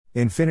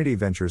Infinity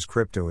Ventures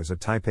Crypto is a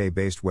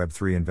Taipei-based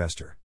Web3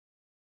 investor.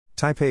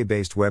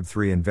 Taipei-based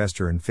Web3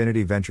 investor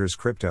Infinity Ventures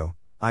Crypto,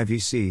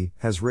 IVC,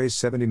 has raised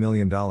 $70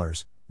 million,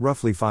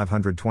 roughly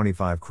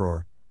 525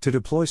 crore, to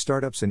deploy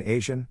startups in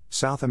Asian,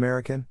 South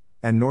American,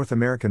 and North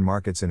American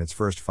markets in its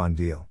first fund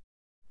deal.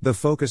 The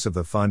focus of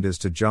the fund is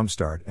to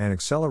jumpstart and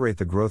accelerate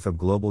the growth of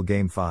global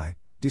GameFi,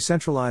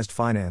 decentralized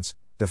finance,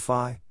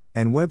 DeFi,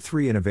 and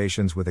Web3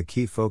 innovations with a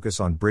key focus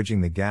on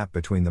bridging the gap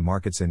between the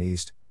markets in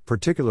East,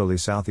 particularly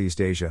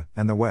Southeast Asia,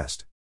 and the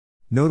West.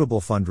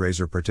 Notable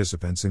fundraiser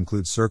participants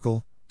include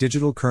Circle,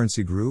 Digital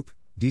Currency Group,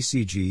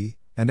 DCG,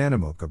 and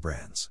Animoca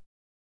Brands.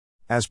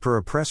 As per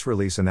a press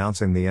release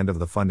announcing the end of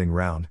the funding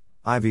round,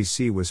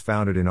 IVC was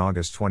founded in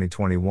August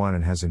 2021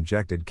 and has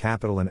injected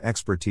capital and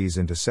expertise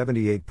into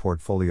 78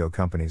 portfolio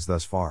companies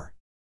thus far.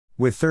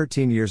 With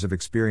 13 years of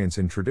experience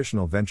in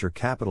traditional venture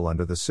capital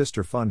under the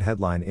sister fund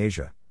Headline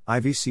Asia,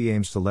 IVC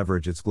aims to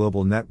leverage its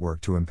global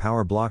network to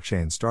empower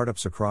blockchain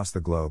startups across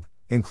the globe,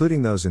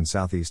 including those in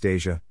Southeast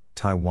Asia,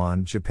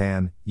 Taiwan,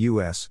 Japan,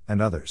 US,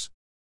 and others.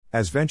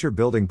 As venture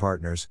building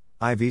partners,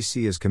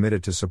 IVC is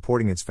committed to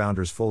supporting its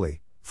founders fully,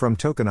 from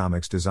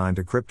tokenomics design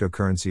to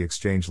cryptocurrency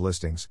exchange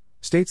listings,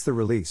 states the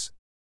release.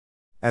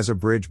 As a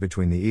bridge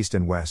between the East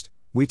and West,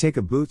 we take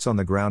a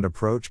boots-on-the-ground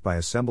approach by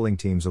assembling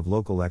teams of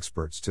local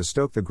experts to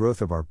stoke the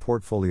growth of our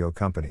portfolio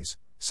companies,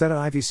 said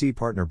IVC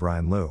partner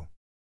Brian Liu.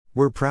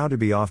 We're proud to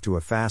be off to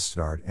a fast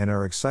start and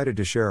are excited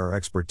to share our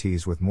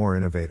expertise with more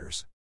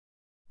innovators.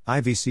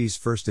 IVC's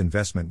first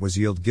investment was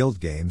Yield Guild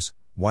Games,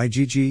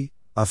 YGG,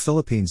 a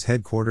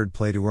Philippines-headquartered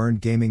play-to-earn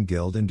gaming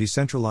guild and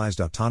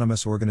decentralized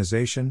autonomous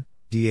organization,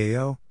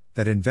 DAO,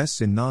 that invests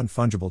in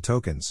non-fungible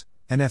tokens,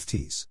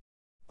 NFTs.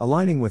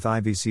 Aligning with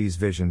IVC's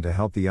vision to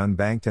help the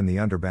unbanked and the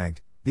underbanked,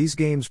 these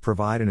games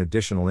provide an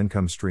additional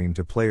income stream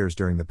to players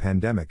during the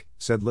pandemic,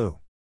 said Liu.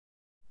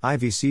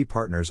 IVC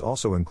partners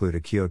also include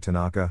Akio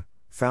Tanaka,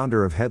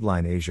 founder of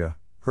Headline Asia,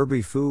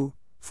 Herbie Fu,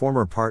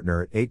 former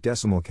partner at 8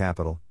 Decimal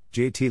Capital,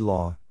 JT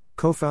Law,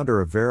 co-founder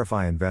of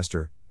Verify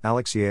Investor,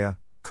 Alex Yea,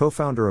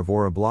 co-founder of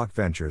Aura Block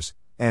Ventures,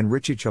 and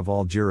Richie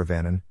Chaval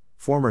Giravanan,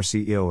 former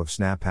CEO of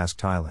SnapAsk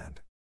Thailand.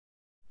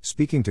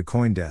 Speaking to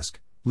CoinDesk,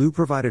 Liu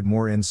provided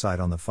more insight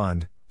on the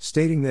fund,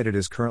 stating that it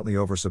is currently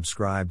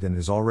oversubscribed and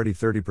is already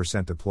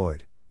 30%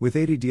 deployed, with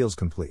 80 deals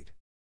complete.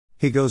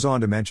 He goes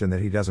on to mention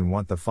that he doesn't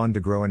want the fund to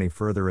grow any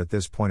further at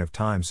this point of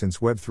time since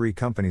Web3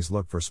 companies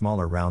look for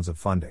smaller rounds of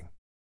funding.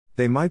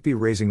 They might be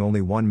raising only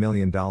 $1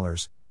 million,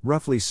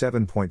 roughly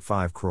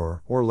 7.5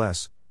 crore or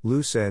less,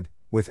 Liu said,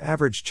 with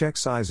average check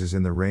sizes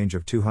in the range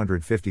of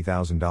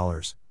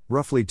 $250,000,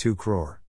 roughly 2 crore.